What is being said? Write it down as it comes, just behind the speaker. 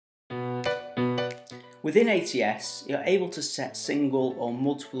Within ATS, you're able to set single or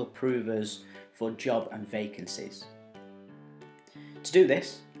multiple approvers for job and vacancies. To do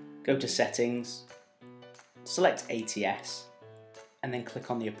this, go to Settings, select ATS, and then click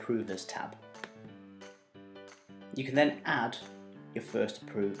on the Approvers tab. You can then add your first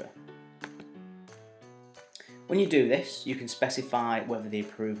approver. When you do this, you can specify whether the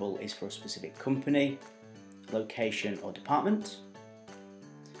approval is for a specific company, location or department.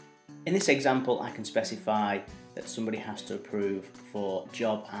 In this example, I can specify that somebody has to approve for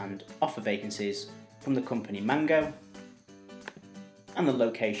job and offer vacancies from the company Mango and the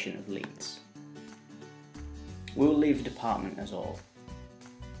location of Leeds. We will leave the department as all.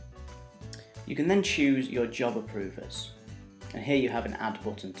 You can then choose your job approvers, and here you have an add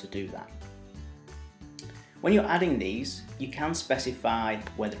button to do that. When you're adding these, you can specify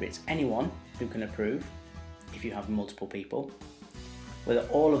whether it's anyone who can approve, if you have multiple people, whether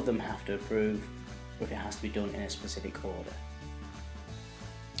all of them have to approve, or if it has to be done in a specific order.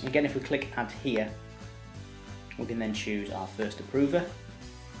 Again, if we click add here, we can then choose our first approver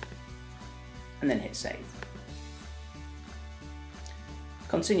and then hit save.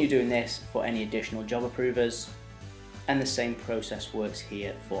 Continue doing this for any additional job approvers, and the same process works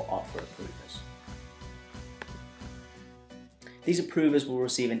here for offer approvers. These approvers will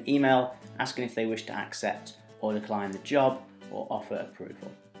receive an email asking if they wish to accept or decline the job or offer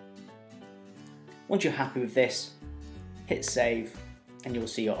approval. Once you're happy with this, hit save and you'll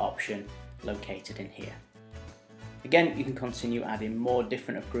see your option located in here. Again, you can continue adding more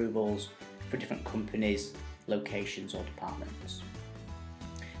different approvals for different companies, locations or departments.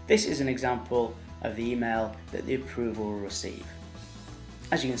 This is an example of the email that the approval will receive.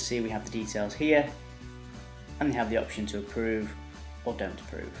 As you can see, we have the details here and they have the option to approve or don't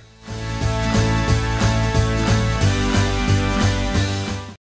approve.